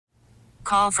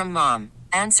call from mom.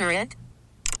 Answer it.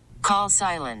 Call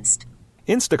silenced.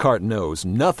 Instacart knows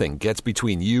nothing gets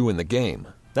between you and the game.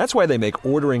 That's why they make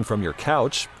ordering from your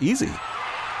couch easy.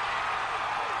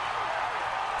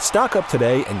 Stock up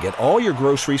today and get all your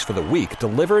groceries for the week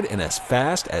delivered in as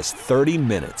fast as 30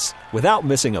 minutes without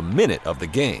missing a minute of the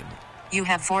game. You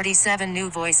have 47 new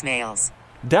voicemails.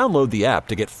 Download the app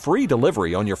to get free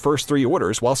delivery on your first 3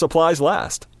 orders while supplies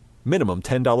last. Minimum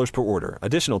 $10 per order.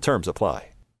 Additional terms apply.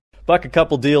 Buck, a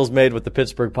couple deals made with the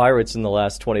Pittsburgh Pirates in the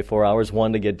last 24 hours,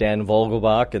 one to get Dan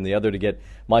Vogelbach and the other to get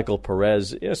Michael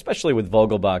Perez, especially with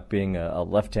Vogelbach being a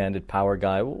left-handed power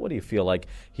guy. What do you feel like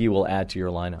he will add to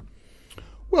your lineup?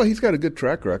 Well, he's got a good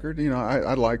track record.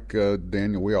 I like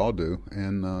Daniel. We all do.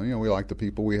 And, we like the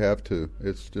people we have, too.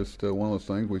 It's just one of those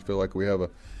things. We feel like we have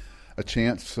a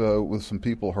chance with some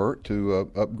people hurt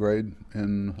to upgrade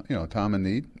in, time of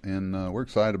need. And we're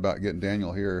excited about getting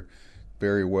Daniel here.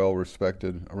 Very well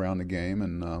respected around the game,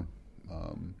 and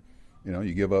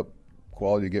you give up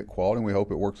quality to get quality, and we hope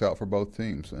it works out for both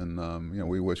teams. And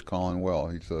we wish Colin well.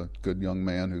 He's a good young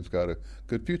man who's got a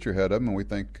good future ahead of him, and we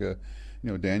think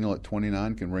Daniel at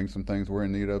 29 can bring some things we're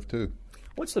in need of too.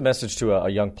 What's the message to a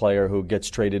young player who gets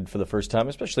traded for the first time,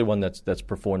 especially one that's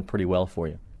performed pretty well for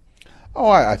you? Oh,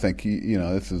 I think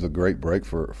this is a great break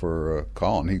for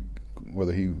Colin.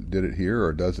 Whether he did it here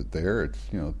or does it there, it's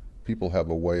people have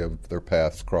a way of their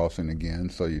paths crossing again,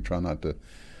 so you try not to.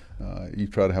 You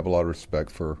try to have a lot of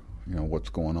respect for what's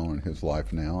going on in his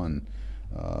life now, and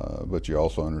but you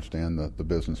also understand the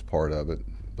business part of it.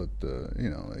 But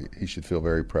he should feel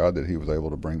very proud that he was able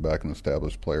to bring back an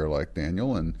established player like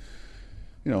Daniel, and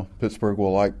Pittsburgh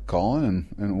will like Colin,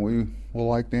 and we will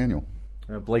like Daniel.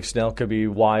 Blake Snell could be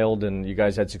wild, and you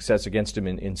guys had success against him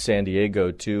in San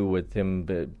Diego, too, with him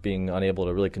being unable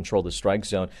to really control the strike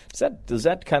zone. Does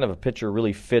that kind of a pitcher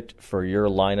really fit for your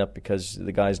lineup because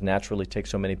the guys naturally take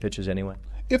so many pitches anyway?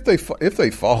 If they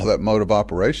follow that mode of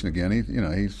operation again,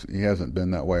 he hasn't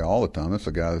been that way all the time. That's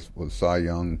a guy that was Cy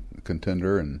Young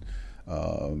contender, and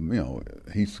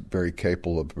he's very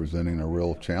capable of presenting a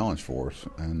real challenge for us,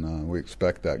 and we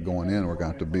expect that going in. We're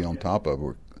going to have to be on top of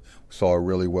it. Saw a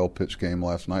really well-pitched game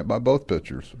last night by both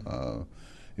pitchers.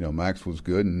 Max was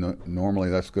good, and normally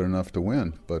that's good enough to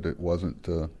win, but it wasn't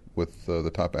with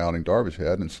the type of outing Darvish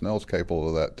had, and Snell's capable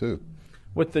of that too.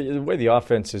 With the way the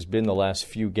offense has been the last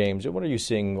few games, what are you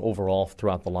seeing overall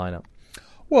throughout the lineup?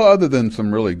 Well, other than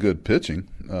some really good pitching,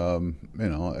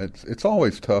 it's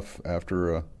always tough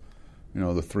after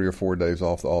the 3 or 4 days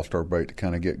off the All-Star break to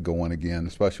kind of get going again,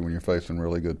 especially when you're facing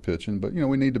really good pitching. But,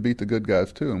 we need to beat the good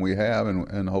guys too, and we have,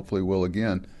 and hopefully will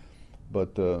again. But,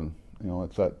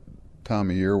 it's that time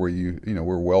of year where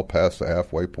we're well past the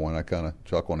halfway point. I kind of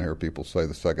chuckle when I hear people say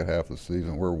the second half of the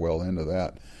season, we're well into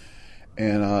that.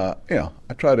 And, I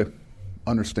try to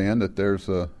understand that there's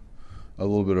a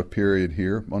little bit of period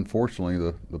here. Unfortunately,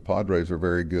 the Padres are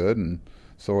very good, and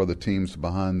so are the teams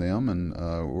behind them, and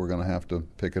we're going to have to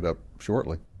pick it up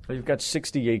shortly. You've got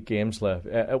 68 games left.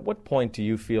 At what point do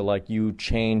you feel like you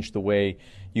change the way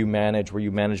you manage, where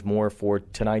you manage more for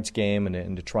tonight's game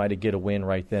and to try to get a win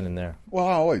right then and there? Well,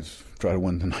 I always try to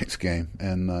win tonight's game,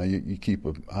 and you keep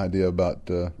an idea about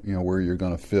where you're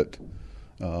going to fit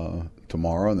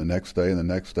tomorrow and the next day and the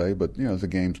next day. But as the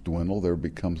games dwindle, there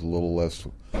becomes a little less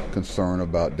concern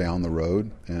about down the road,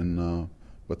 and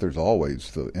but there's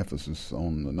always the emphasis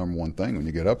on the number one thing when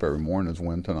you get up every morning is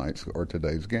win tonight's or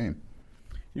today's game.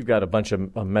 You've got a bunch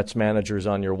of Mets managers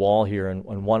on your wall here, and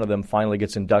one of them finally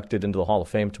gets inducted into the Hall of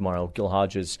Fame tomorrow. Gil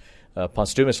Hodges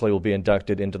posthumously will be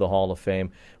inducted into the Hall of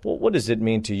Fame. Well, what does it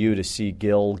mean to you to see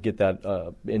Gil get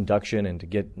that induction and to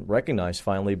get recognized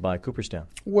finally by Cooperstown?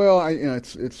 Well,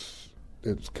 it's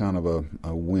kind of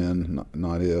a win,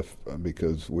 not if,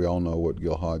 because we all know what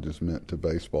Gil Hodges meant to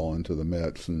baseball and to the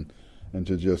Mets and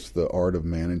to just the art of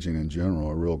managing in general,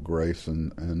 a real grace.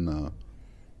 And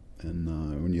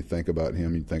when you think about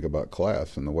him, you think about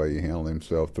class and the way he handled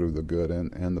himself through the good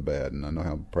and the bad. And I know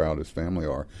how proud his family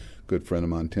are. Good friend of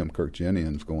mine, Tim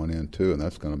Kirkgenian's going in too, and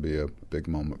that's going to be a big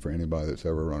moment for anybody that's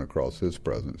ever run across his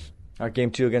presence. All right,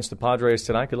 Game 2 against the Padres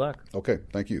tonight. Good luck. Okay,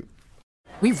 thank you.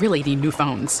 We really need new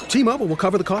phones. T-Mobile will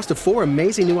cover the cost of 4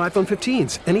 amazing new iPhone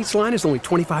 15s, and each line is only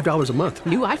 $25 a month.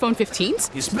 New iPhone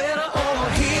 15s? It's better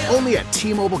over here. Only at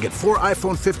T-Mobile, get 4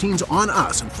 iPhone 15s on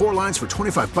us and 4 lines for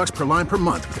 $25 per line per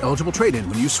month with eligible trade-in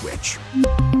when you switch.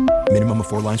 Minimum of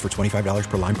 4 lines for $25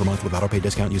 per line per month with autopay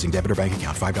discount using debit or bank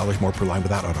account. $5 more per line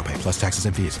without autopay, plus taxes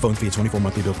and fees. Phone fee at 24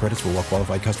 monthly bill credits for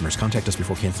well-qualified customers. Contact us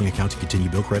before canceling account to continue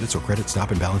bill credits or credit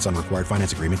stop and balance on required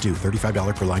finance agreement due.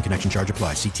 $35 per line connection charge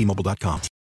applies. See T-Mobile.com.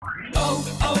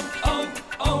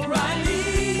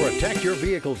 For a Protect your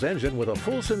vehicle's engine with a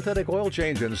full synthetic oil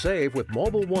change and save with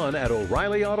Mobil 1 at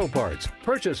O'Reilly Auto Parts.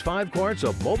 Purchase 5 quarts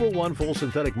of Mobil 1 full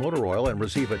synthetic motor oil and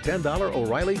receive a $10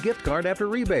 O'Reilly gift card after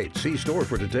rebate. See store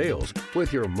for details.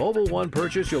 With your Mobil 1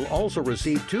 purchase, you'll also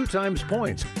receive 2 times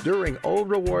points during O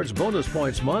Rewards Bonus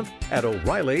Points Month at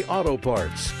O'Reilly Auto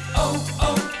Parts.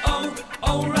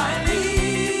 O'Reilly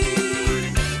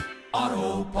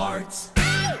Auto Parts.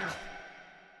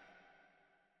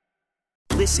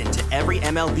 Listen to every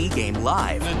MLB game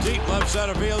live. In the deep left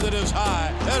center field, it is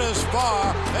high, it is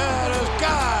far, it is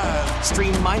gone.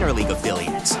 Stream minor league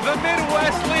affiliates. The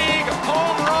Midwest League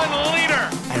home run leader.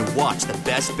 And watch the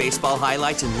best baseball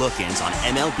highlights and look-ins on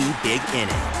MLB Big Inning.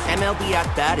 MLB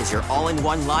At Bat is your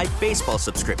all-in-one live baseball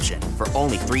subscription for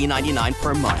only $3.99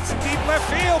 per month. Deep left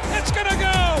field, it's gonna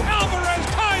go. Alvarez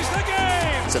ties the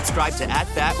game. Subscribe to At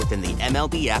Bat within the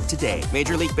MLB app today.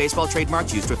 Major League Baseball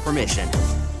trademarks used with permission.